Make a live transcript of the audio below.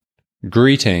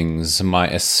Greetings, my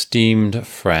esteemed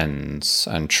friends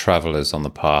and travelers on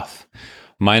the path.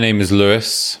 My name is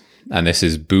Lewis, and this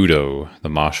is Budo, the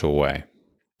Martial Way.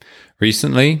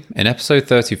 Recently, in episode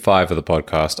 35 of the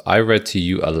podcast, I read to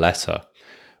you a letter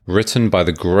written by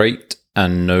the great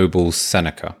and noble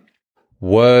Seneca.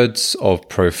 Words of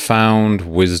profound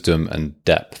wisdom and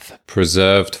depth,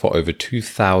 preserved for over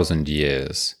 2,000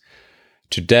 years.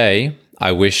 Today,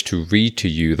 I wish to read to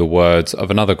you the words of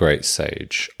another great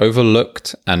sage,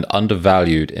 overlooked and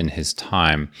undervalued in his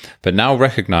time, but now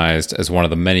recognized as one of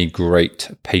the many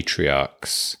great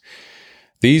patriarchs.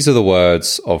 These are the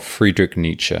words of Friedrich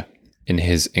Nietzsche in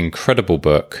his incredible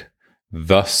book,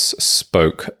 Thus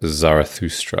Spoke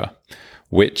Zarathustra,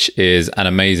 which is an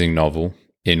amazing novel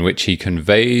in which he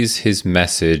conveys his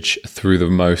message through the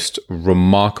most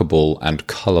remarkable and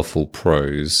colorful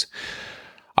prose.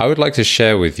 I would like to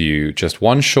share with you just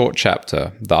one short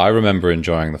chapter that I remember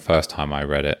enjoying the first time I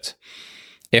read it.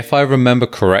 If I remember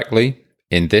correctly,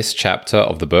 in this chapter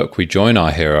of the book, we join our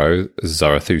hero,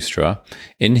 Zarathustra,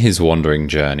 in his wandering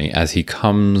journey as he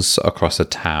comes across a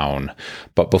town.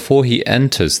 But before he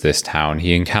enters this town,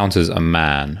 he encounters a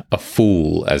man, a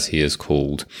fool as he is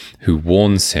called, who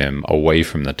warns him away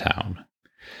from the town.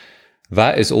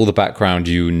 That is all the background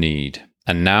you need.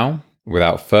 And now,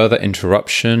 without further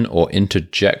interruption or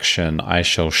interjection, I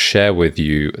shall share with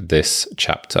you this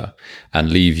chapter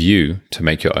and leave you to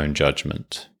make your own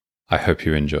judgment. I hope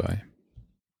you enjoy.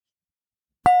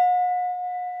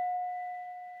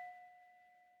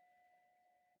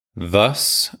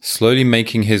 Thus, slowly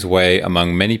making his way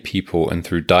among many people and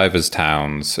through divers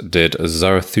towns, did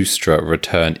Zarathustra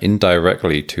return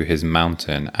indirectly to his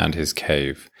mountain and his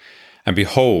cave. And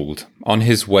behold, on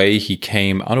his way he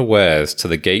came unawares to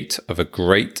the gate of a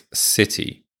great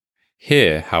city.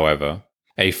 Here, however,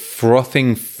 a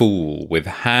frothing fool with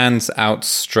hands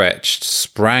outstretched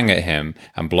sprang at him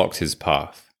and blocked his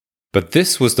path. But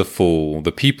this was the fool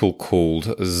the people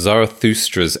called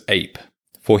Zarathustra's ape,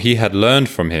 for he had learned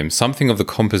from him something of the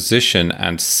composition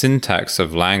and syntax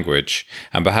of language,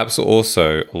 and perhaps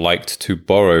also liked to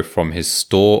borrow from his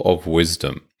store of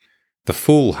wisdom. The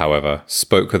fool, however,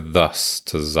 spoke thus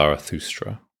to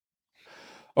Zarathustra.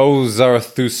 O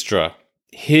Zarathustra,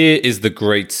 here is the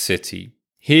great city.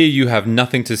 Here you have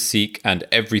nothing to seek and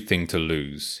everything to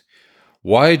lose.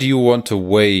 Why do you want to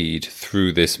wade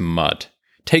through this mud?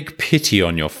 Take pity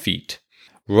on your feet.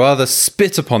 Rather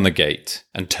spit upon the gate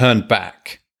and turn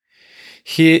back.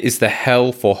 Here is the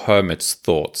hell for hermits'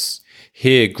 thoughts.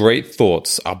 Here great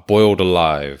thoughts are boiled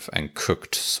alive and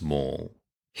cooked small.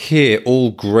 Here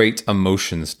all great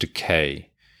emotions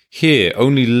decay. Here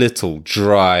only little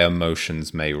dry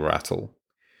emotions may rattle.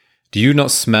 Do you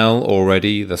not smell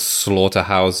already the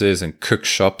slaughterhouses and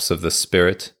cookshops of the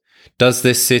spirit? Does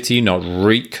this city not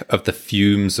reek of the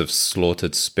fumes of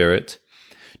slaughtered spirit?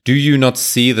 Do you not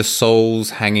see the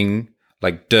souls hanging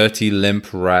like dirty limp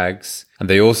rags? And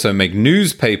they also make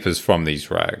newspapers from these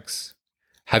rags.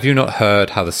 Have you not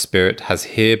heard how the spirit has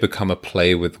here become a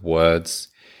play with words?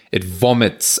 It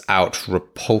vomits out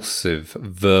repulsive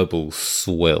verbal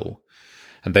swill.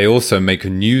 And they also make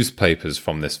newspapers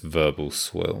from this verbal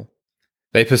swill.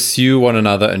 They pursue one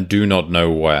another and do not know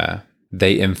where.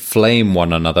 They inflame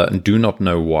one another and do not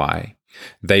know why.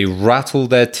 They rattle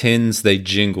their tins, they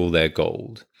jingle their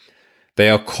gold. They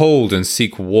are cold and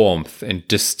seek warmth in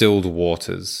distilled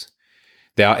waters.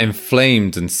 They are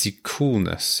inflamed and seek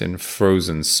coolness in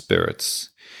frozen spirits.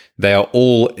 They are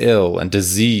all ill and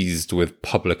diseased with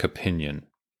public opinion.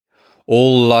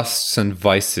 All lusts and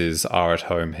vices are at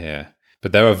home here,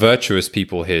 but there are virtuous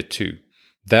people here too.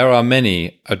 There are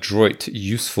many adroit,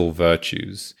 useful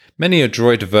virtues, many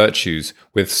adroit virtues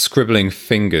with scribbling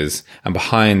fingers and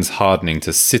behinds hardening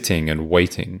to sitting and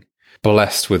waiting,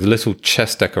 blessed with little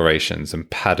chest decorations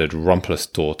and padded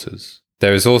rumpless daughters.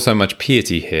 There is also much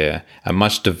piety here, and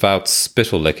much devout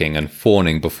spittle-licking and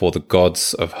fawning before the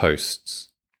gods of hosts.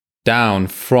 Down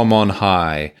from on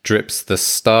high drips the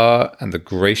star and the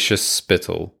gracious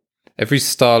spittle. Every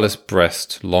starless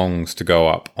breast longs to go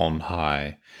up on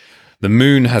high. The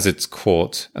moon has its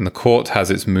court, and the court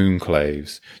has its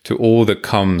moonclaves. To all that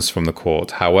comes from the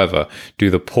court, however,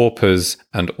 do the paupers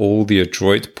and all the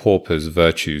adroit paupers'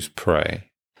 virtues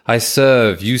pray. I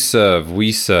serve, you serve,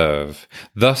 we serve.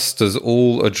 Thus does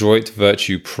all adroit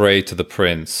virtue pray to the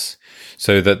prince,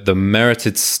 so that the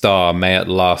merited star may at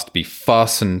last be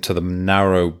fastened to the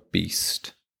narrow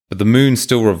beast. But the moon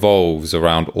still revolves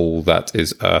around all that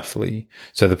is earthly,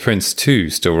 so the prince too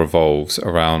still revolves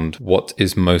around what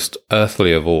is most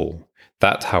earthly of all.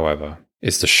 That, however,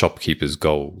 is the shopkeeper's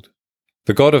gold.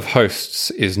 The god of hosts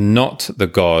is not the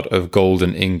god of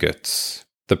golden ingots.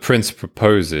 The prince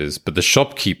proposes, but the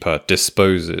shopkeeper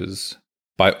disposes.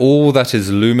 By all that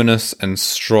is luminous and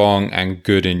strong and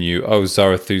good in you, O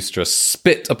Zarathustra,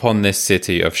 spit upon this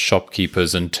city of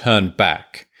shopkeepers and turn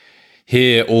back.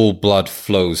 Here all blood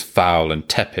flows foul and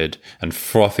tepid and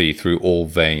frothy through all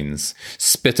veins.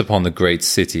 Spit upon the great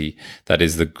city that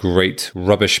is the great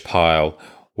rubbish pile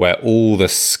where all the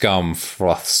scum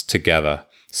froths together.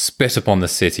 Spit upon the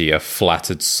city of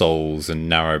flattered souls and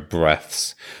narrow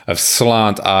breaths, of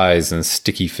slant eyes and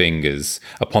sticky fingers,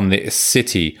 upon the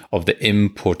city of the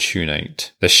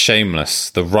importunate, the shameless,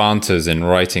 the ranters in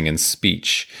writing and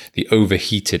speech, the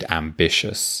overheated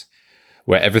ambitious,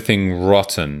 where everything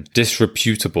rotten,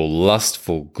 disreputable,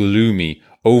 lustful, gloomy,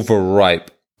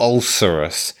 overripe,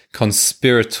 ulcerous,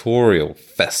 conspiratorial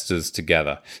festers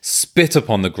together. Spit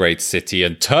upon the great city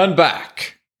and turn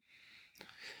back!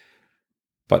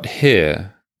 But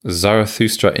here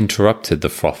Zarathustra interrupted the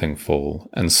frothing fool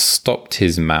and stopped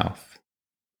his mouth.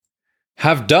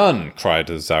 "Have done," cried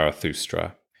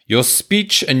Zarathustra. "Your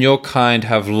speech and your kind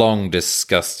have long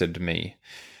disgusted me.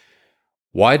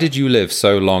 Why did you live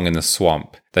so long in the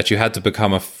swamp that you had to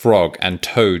become a frog and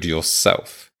toad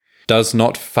yourself? Does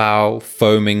not foul,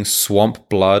 foaming swamp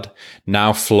blood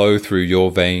now flow through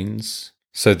your veins,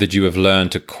 so that you have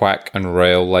learned to quack and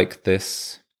rail like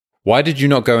this? Why did you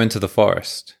not go into the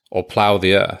forest, or plough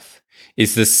the earth?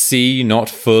 Is the sea not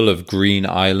full of green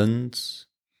islands?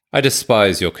 I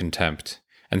despise your contempt,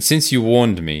 and since you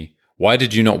warned me, why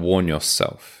did you not warn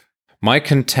yourself? My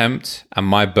contempt and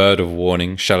my bird of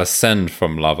warning shall ascend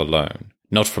from love alone,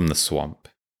 not from the swamp.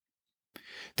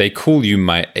 They call you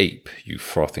my ape, you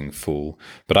frothing fool,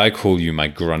 but I call you my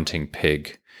grunting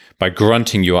pig. By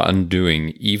grunting you are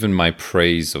undoing even my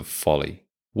praise of folly.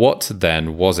 What,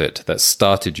 then, was it that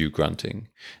started you grunting?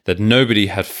 That nobody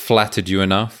had flattered you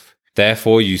enough?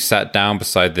 Therefore you sat down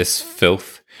beside this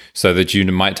filth, so that you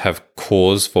might have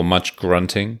cause for much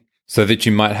grunting? So that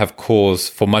you might have cause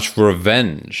for much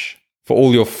revenge? For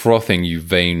all your frothing, you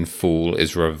vain fool,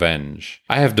 is revenge.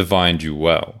 I have divined you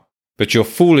well. But your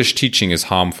foolish teaching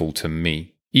is harmful to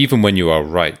me, even when you are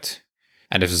right.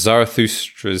 And if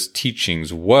Zarathustra's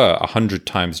teachings were 100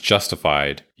 times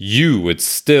justified, you would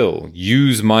still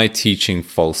use my teaching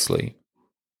falsely."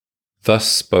 Thus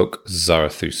spoke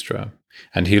Zarathustra,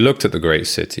 and he looked at the great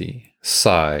city,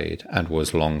 sighed, and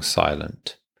was long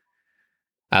silent.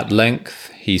 At length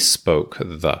he spoke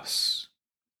thus: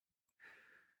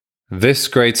 "This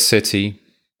great city,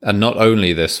 and not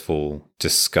only this fool,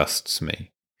 disgusts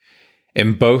me.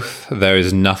 In both there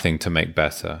is nothing to make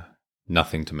better,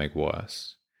 nothing to make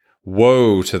worse.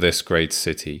 Woe to this great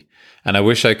city, and I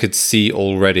wish I could see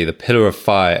already the pillar of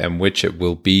fire in which it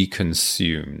will be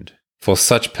consumed. For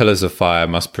such pillars of fire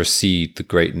must precede the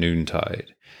great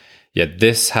noontide. Yet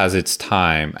this has its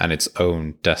time and its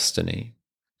own destiny.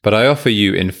 But I offer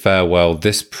you in farewell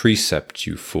this precept,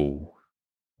 you fool.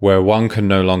 Where one can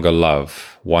no longer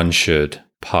love, one should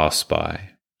pass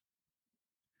by."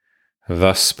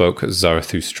 Thus spoke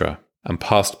Zarathustra, and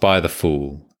passed by the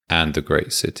fool and the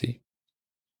great city.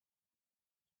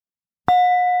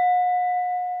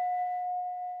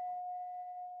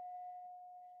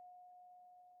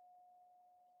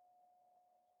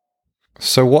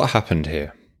 So what happened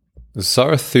here?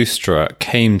 Zarathustra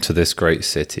came to this great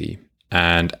city,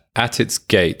 and at its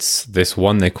gates, this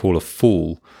one they call a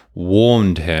fool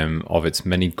warned him of its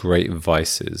many great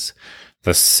vices,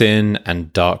 the sin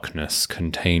and darkness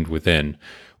contained within,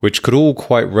 which could all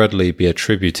quite readily be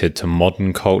attributed to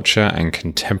modern culture and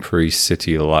contemporary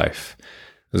city life.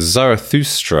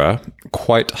 Zarathustra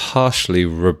quite harshly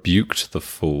rebuked the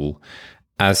fool,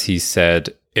 as he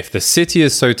said, "If the city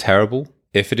is so terrible,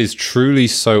 if it is truly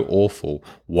so awful,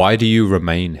 why do you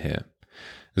remain here?"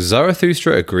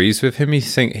 Zarathustra agrees with him.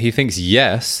 He thinks,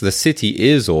 yes, the city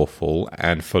is awful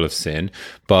and full of sin,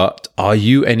 but are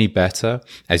you any better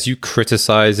as you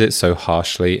criticize it so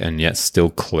harshly and yet still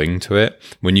cling to it,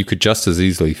 when you could just as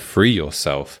easily free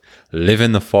yourself, live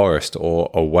in the forest or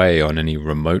away on any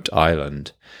remote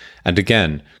island? And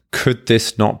again, could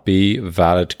this not be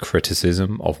valid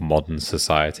criticism of modern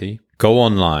society? Go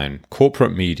online,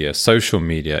 corporate media, social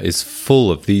media is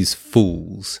full of these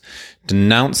fools,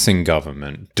 denouncing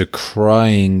government,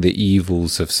 decrying the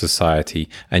evils of society,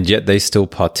 and yet they still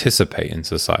participate in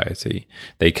society.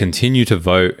 They continue to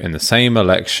vote in the same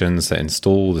elections that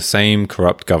install the same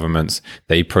corrupt governments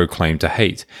they proclaim to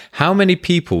hate. How many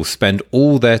people spend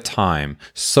all their time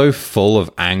so full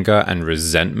of anger and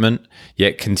resentment,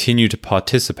 yet continue to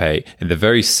participate in the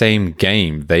very same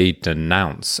game they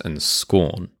denounce and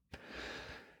scorn?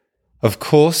 Of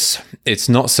course, it's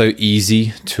not so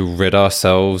easy to rid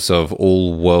ourselves of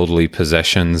all worldly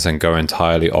possessions and go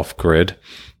entirely off-grid,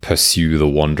 pursue the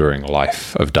wandering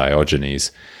life of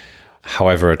Diogenes,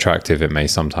 however attractive it may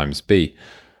sometimes be.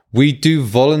 We do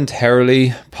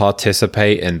voluntarily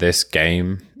participate in this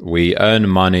game. We earn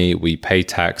money, we pay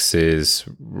taxes,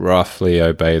 roughly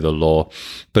obey the law.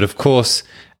 But of course,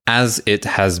 as it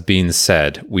has been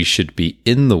said, we should be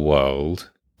in the world,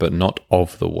 but not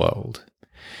of the world.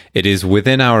 It is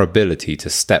within our ability to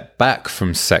step back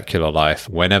from secular life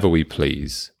whenever we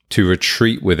please, to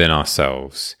retreat within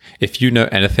ourselves. If you know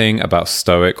anything about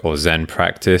Stoic or Zen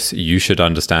practice, you should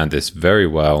understand this very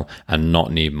well and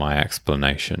not need my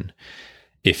explanation.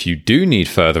 If you do need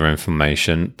further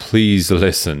information, please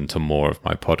listen to more of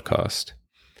my podcast.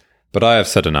 But I have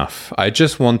said enough. I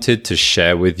just wanted to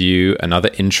share with you another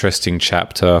interesting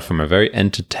chapter from a very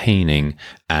entertaining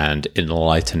and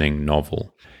enlightening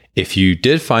novel. If you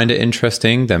did find it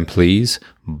interesting, then please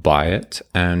buy it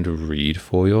and read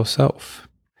for yourself.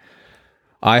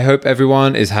 I hope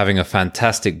everyone is having a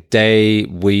fantastic day,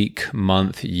 week,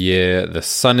 month, year. The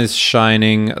sun is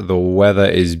shining, the weather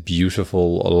is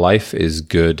beautiful, life is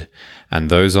good, and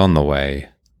those on the way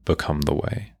become the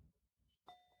way.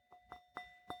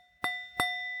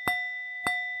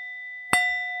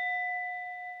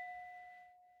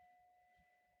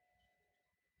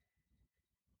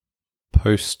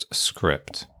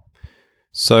 Postscript.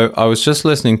 So I was just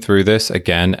listening through this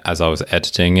again as I was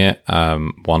editing it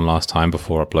one last time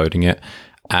before uploading it.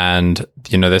 And,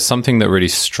 there's something that really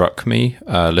struck me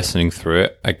listening through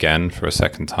it again for a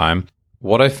second time.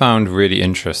 What I found really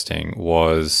interesting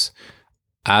was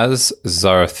as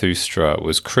Zarathustra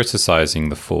was criticizing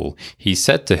the fool, he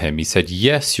said,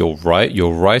 yes, you're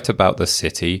right about the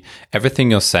city.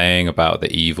 Everything you're saying about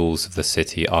the evils of the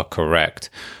city are correct.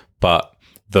 But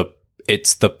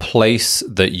it's the place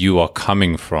that you are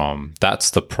coming from. That's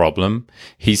the problem.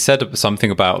 He said something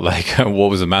about what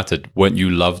was the matter? Weren't you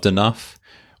loved enough?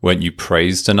 Weren't you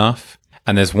praised enough?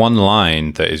 And there's one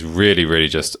line that is really, really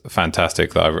just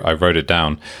fantastic that I wrote it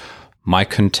down. My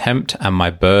contempt and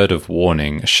my bird of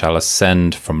warning shall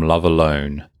ascend from love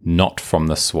alone, not from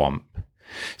the swamp.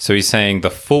 So he's saying the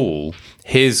fool,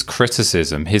 his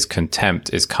criticism, his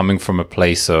contempt is coming from a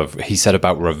place of, he said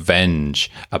about revenge,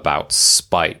 about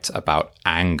spite, about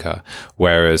anger.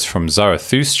 Whereas from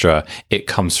Zarathustra, it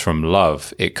comes from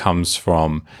love. It comes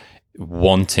from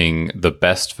wanting the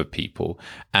best for people.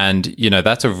 And,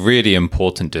 that's a really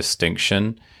important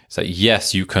distinction. It's like,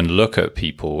 yes, you can look at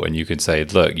people and you can say,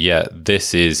 look, yeah,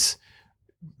 this is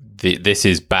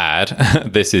bad.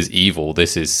 This is evil.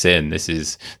 This is sin. This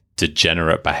is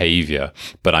degenerate behavior.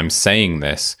 But I'm saying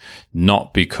this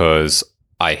not because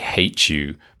I hate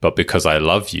you, but because I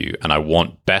love you and I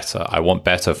want better. I want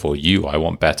better for you. I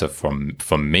want better from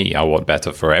me. I want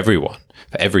better for everyone,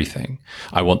 for everything.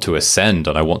 I want to ascend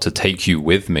and I want to take you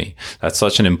with me. That's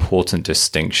such an important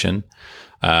distinction.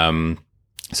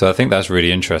 So I think that's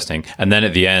really interesting. And then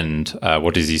at the end,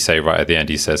 what does he say right at the end?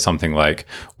 He says something like,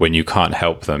 when you can't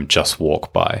help them, just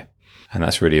walk by. And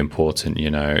that's really important.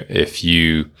 If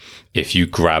you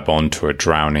grab onto a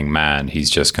drowning man, he's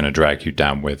just going to drag you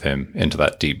down with him into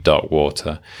that deep, dark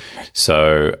water.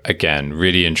 So again,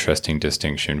 really interesting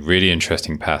distinction, really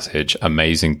interesting passage,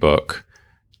 amazing book.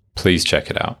 Please check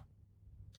it out.